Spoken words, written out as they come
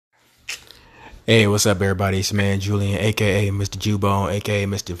Hey, what's up, everybody? It's your man Julian, aka Mr. Jubone, aka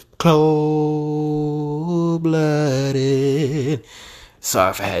Mr. Cold Blooded. Sorry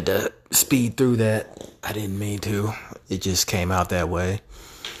if I had to speed through that. I didn't mean to. It just came out that way.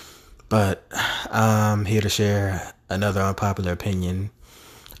 But I'm here to share another unpopular opinion.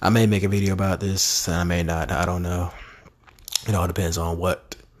 I may make a video about this, and I may not. I don't know. It all depends on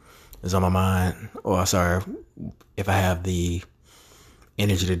what is on my mind, or sorry, if I have the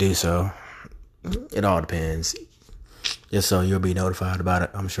energy to do so. It all depends. Just so you'll be notified about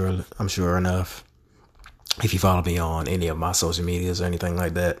it. I'm sure enough. If you follow me on any of my social medias or anything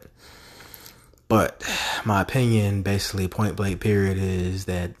like that. But my opinion, basically point blank period, is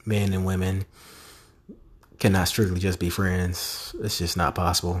that men and women cannot strictly just be friends. It's just not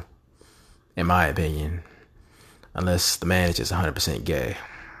possible, in my opinion. Unless the man is just 100% gay,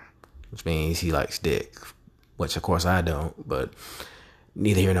 which means he likes dick, which of course I don't, but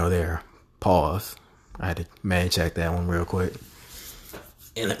neither here nor there. Pause. I had to man check that one real quick.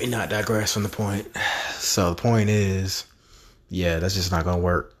 And let me not digress from the point. So the point is, yeah, that's just not going to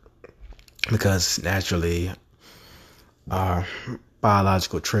work. Because naturally, our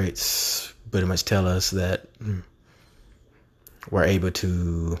biological traits pretty much tell us that we're able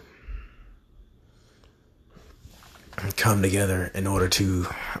to come together in order to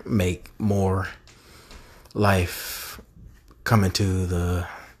make more life come into the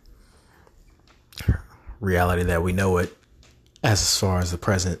reality that we know it, as far as the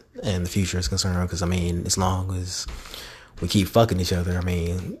present and the future is concerned. Because I mean, as long as we keep fucking each other, I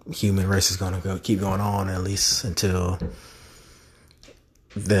mean, human race is gonna keep going on, at least until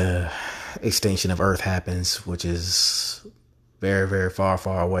the extinction of Earth happens, which is very, very far,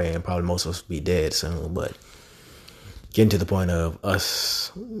 far away, and probably most of us will be dead soon. But getting to the point of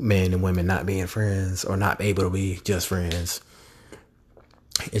us men and women not being friends, or not able to be just friends,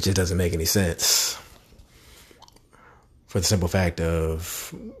 it just doesn't make any sense. For the simple fact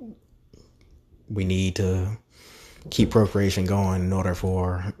of, we need to keep procreation going in order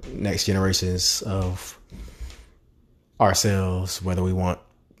for next generations of ourselves, whether we want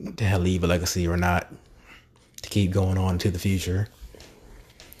to leave a legacy or not, to keep going on into the future.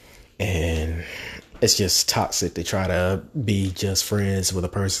 And it's just toxic to try to be just friends with a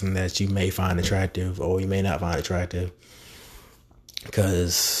person that you may find attractive or you may not find attractive,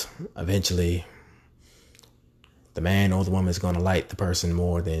 because eventually the man or the woman is going to like the person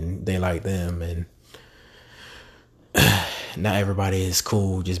more than they like them. And not everybody is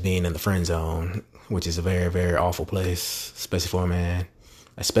cool just being in the friend zone, which is a very, very awful place, especially for a man,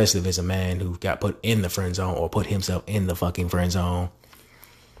 especially if it's a man who got put in the friend zone or put himself in the fucking friend zone.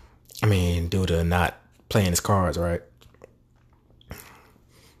 I mean, due to not playing his cards right.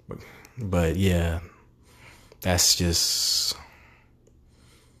 But yeah, that's just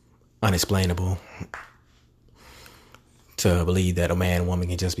unexplainable, to believe that a man and woman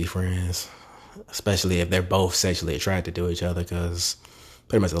can just be friends, especially if they're both sexually attracted to each other, because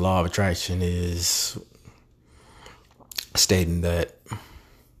pretty much the law of attraction is stating that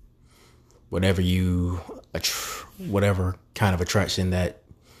whatever kind of attraction that,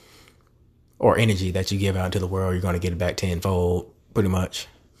 or energy that you give out into the world, you're going to get it back tenfold, pretty much.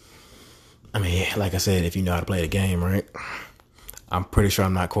 I mean, like I said, if you know how to play the game, right? I'm pretty sure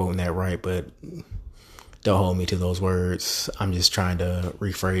I'm not quoting that right, but don't hold me to those words. I'm just trying to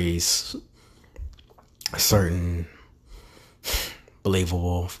rephrase certain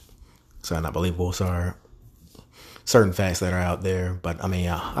certain facts that are out there. But I mean,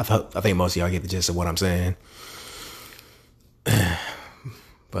 I think most of y'all get the gist of what I'm saying.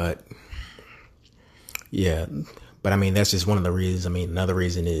 But yeah, but I mean, that's just one of the reasons. I mean, another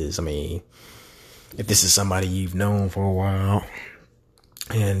reason is, I mean, if this is somebody you've known for a while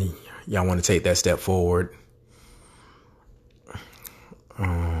and y'all want to take that step forward,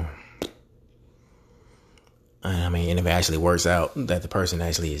 and I mean, and if it actually works out that the person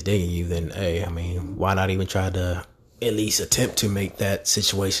actually is digging you, then hey, I mean, why not even try to at least attempt to make that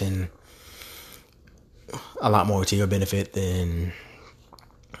situation a lot more to your benefit than,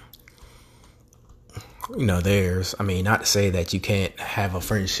 you know, theirs. I mean, not to say that you can't have a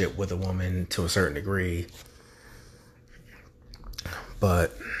friendship with a woman to a certain degree,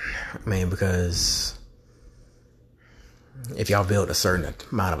 but I mean, because if y'all build a certain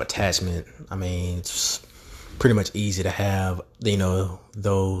amount of attachment, I mean, it's pretty much easy to have, you know,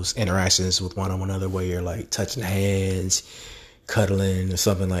 those interactions with one another where you're like touching hands, cuddling or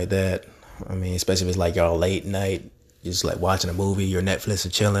something like that. I mean, especially if it's like y'all late night, just like watching a movie or Netflix or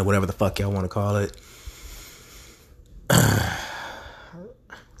chilling, whatever the fuck y'all want to call it.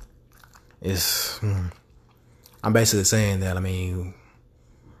 I'm basically saying that, I mean,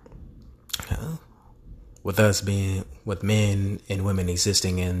 with men and women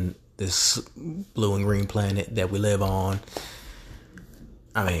existing in this blue and green planet that we live on,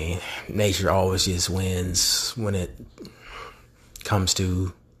 I mean, nature always just wins when it comes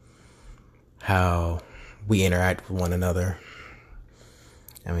to how we interact with one another.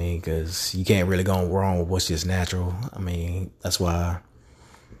 I mean, because you can't really go wrong with what's just natural. I mean, that's why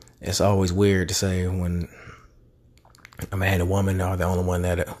it's always weird to say when a man and woman are the only one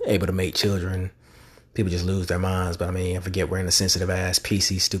that are able to make children, people just lose their minds. But I mean, I forget we're in a sensitive ass,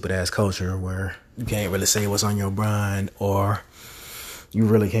 PC, stupid ass culture where you can't really say what's on your mind, or you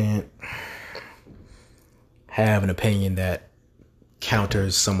really can't have an opinion that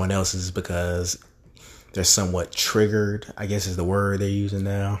counters someone else's because they're somewhat triggered, I guess is the word they're using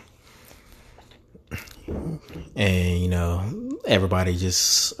now. And, you know, everybody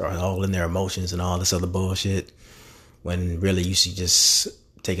just are all in their emotions and all this other bullshit, when really you should just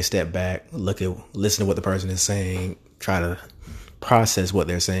take a step back, listen to what the person is saying, try to process what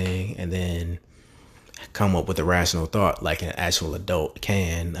they're saying, and then come up with a rational thought like an actual adult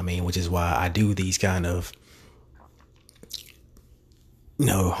can. I mean, which is why I do these kind of, you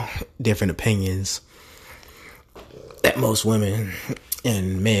know, different opinions that most women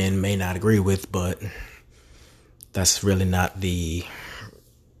and men may not agree with, but that's really not the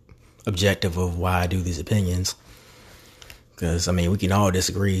objective of why I do these opinions. Because, I mean, we can all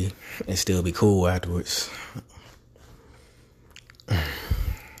disagree and still be cool afterwards.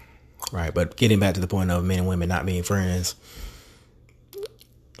 Right, but getting back to the point of men and women not being friends,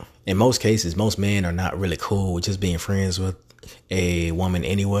 in most cases, most men are not really cool with just being friends with a woman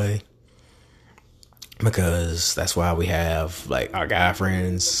anyway. Because that's why we have, like, our guy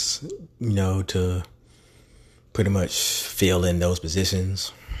friends, you know, to pretty much fill in those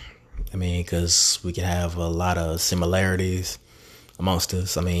positions. I mean, because we can have a lot of similarities amongst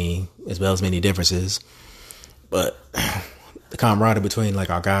us. I mean, as well as many differences. But the camaraderie between,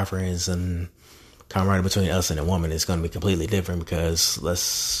 like, our guy friends and camaraderie between us and a woman is going to be completely different, because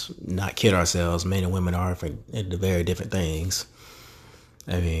let's not kid ourselves, men and women are into very different things.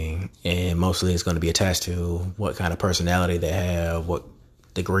 I mean, and mostly it's going to be attached to what kind of personality they have, what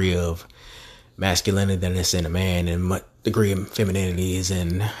degree of masculinity that is in a man, and what degree of femininity is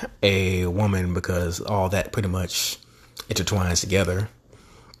in a woman, because all that pretty much intertwines together.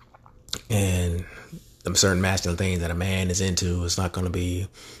 And the certain masculine things that a man is into is not going to be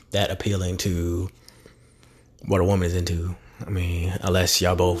that appealing to what a woman is into. I mean, unless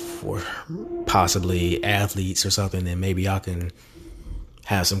y'all both were possibly athletes or something, then maybe y'all can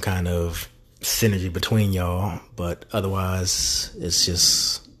have some kind of synergy between y'all, but otherwise it's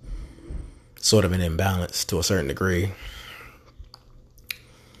just sort of an imbalance to a certain degree.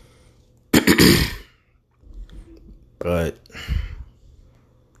 But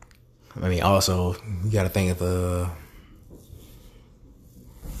I mean, also you got to think of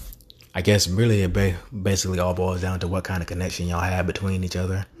I guess really it basically all boils down to what kind of connection y'all have between each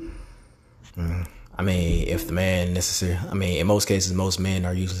other. I mean, if the man in most cases, most men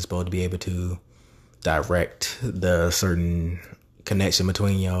are usually supposed to be able to direct the certain connection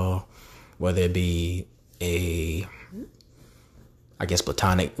between y'all, whether it be a, I guess,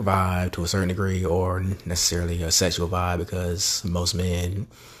 platonic vibe to a certain degree, or necessarily a sexual vibe, because most men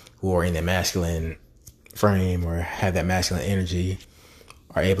who are in their masculine frame or have that masculine energy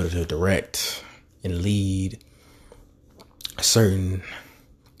are able to direct and lead certain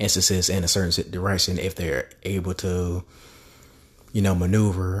instances in a certain direction if they're able to, you know,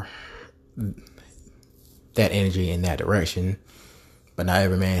 maneuver that energy in that direction. But not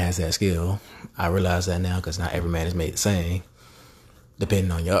every man has that skill. I realize that now, because not every man is made the same,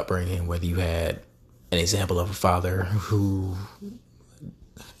 depending on your upbringing, whether you had an example of a father who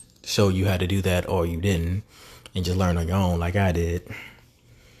showed you how to do that or you didn't, and just learn on your own like I did.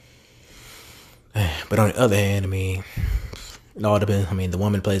 But on the other hand, I mean, it all depends. I mean, the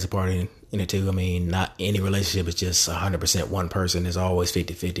woman plays a part in it too. I mean, not any relationship is just 100% one person. It's always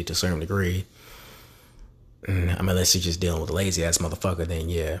 50-50 to a certain degree. I mean, unless you're just dealing with a lazy ass motherfucker, then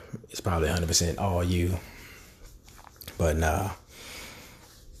yeah, it's probably 100% all you. But nah,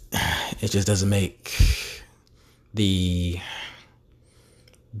 it just doesn't make the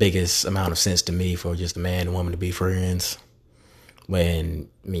biggest amount of sense to me for just a man and woman to be friends. When,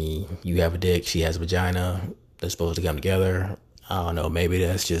 I mean, you have a dick, she has a vagina, they're supposed to come together. I don't know, maybe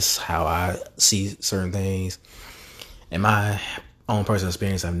that's just how I see certain things. In my own personal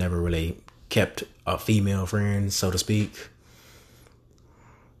experience, I've never really kept a female friend, so to speak.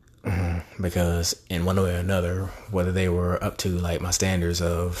 Because in one way or another, whether they were up to like my standards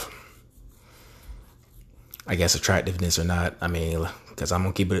of I guess attractiveness or not. I mean, because I'm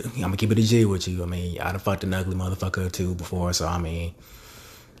gonna keep it a G with you. I mean, I done fucked an ugly motherfucker too before, so I mean,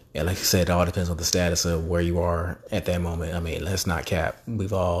 yeah, like I said, it all depends on the status of where you are at that moment. I mean, let's not cap.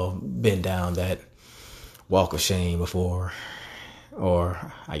 We've all been down that walk of shame before,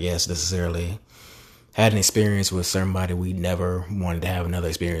 or I guess necessarily had an experience with somebody we never wanted to have another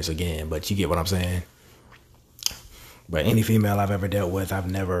experience again. But you get what I'm saying. But any female I've ever dealt with,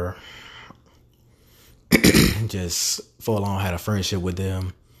 I've never just full on had a friendship with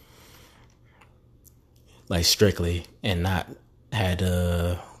them, like strictly, and not had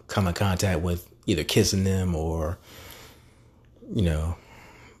to come in contact with either kissing them or, you know,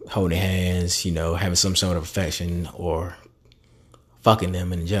 holding hands, you know, having some sort of affection or fucking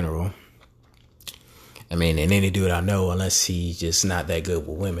them in general. I mean, and any dude I know, unless he's just not that good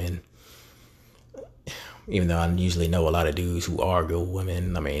with women, even though I usually know a lot of dudes who are good with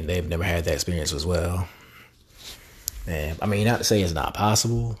women, I mean, they've never had that experience as well. And I mean, not to say it's not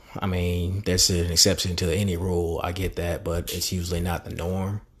possible. I mean, there's an exception to any rule. I get that, but it's usually not the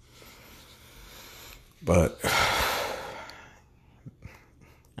norm. But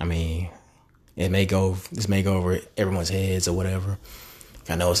I mean, this may go over everyone's heads or whatever.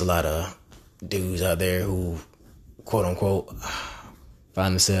 I know it's a lot of dudes out there who, quote unquote,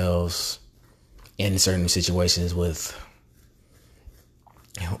 find themselves in certain situations with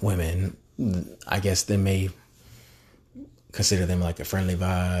women. I guess they may consider them like a friendly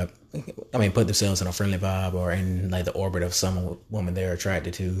vibe. I mean, put themselves in a friendly vibe or in like the orbit of some woman they're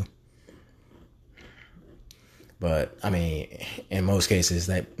attracted to. But I mean, in most cases,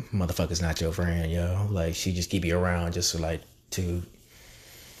 that motherfucker's not your friend, yo. Like, she just keep you around just to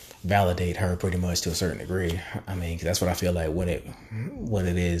validate her pretty much to a certain degree. I mean, 'cause that's what I feel like what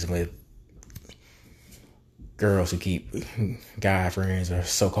it is with girls who keep guy friends or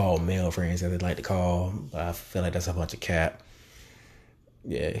so-called male friends that they like to call. But I feel like that's a bunch of cap.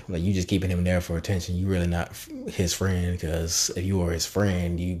 Yeah, like you just keeping him there for attention. You really not his friend, because if you were his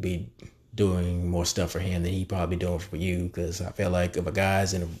friend, you'd be doing more stuff for him than he probably doing for you. Because I feel like if a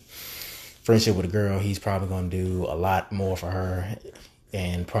guy's in a friendship with a girl, he's probably going to do a lot more for her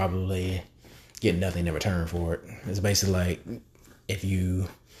and probably get nothing in return for it. It's basically like if you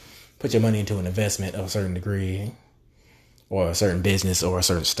put your money into an investment of a certain degree or a certain business or a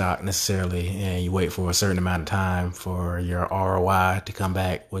certain stock necessarily, and you wait for a certain amount of time for your ROI to come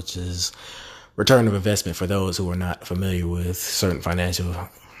back, which is return of investment for those who are not familiar with certain financial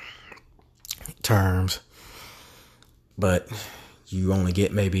terms. But you only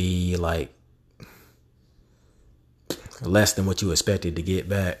get maybe like less than what you expected to get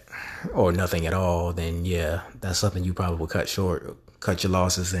back or nothing at all, then yeah, that's something you probably will cut short, cut your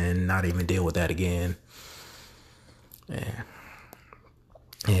losses and not even deal with that again.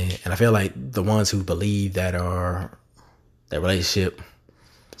 And I feel like the ones who believe that relationship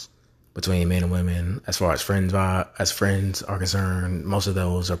between men and women, as far as friends are concerned, most of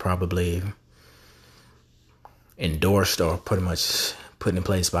those are probably endorsed or pretty much put in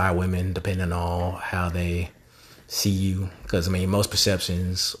place by women, depending on how they see you. Because I mean, most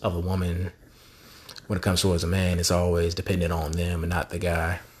perceptions of a woman when it comes towards a man is always dependent on them and not the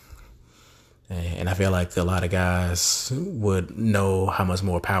guy. And I feel like a lot of guys would know how much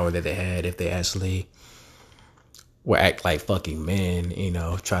more power that they had if they actually would act like fucking men, you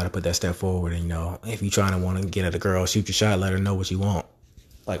know, try to put that step forward. And, you know, if you're trying to want to get at a girl, shoot your shot, let her know what you want,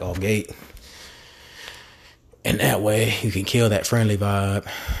 like off gate. And that way you can kill that friendly vibe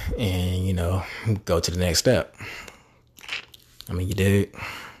and, you know, go to the next step. I mean, you dig?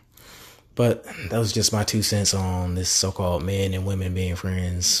 But that was just my 2 cents on this so-called men and women being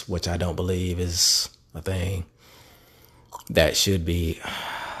friends, which I don't believe is a thing that should be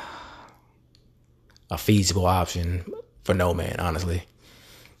a feasible option for no man, honestly.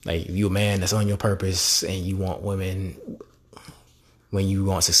 Like, if you a man that's on your purpose and you want women, when you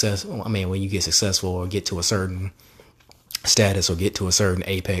get successful or get to a certain status or get to a certain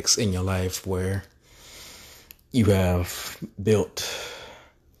apex in your life where you have built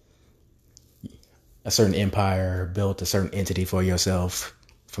a certain empire, built a certain entity for yourself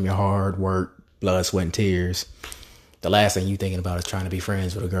from your hard work, blood, sweat, and tears, the last thing you thinking about is trying to be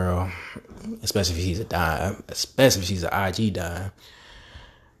friends with a girl, especially if she's a dime, especially if she's an IG dime.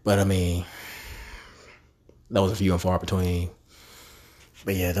 But I mean, those are few and far between.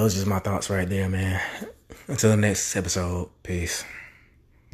 But yeah, those are just my thoughts right there, man. Until the next episode, peace.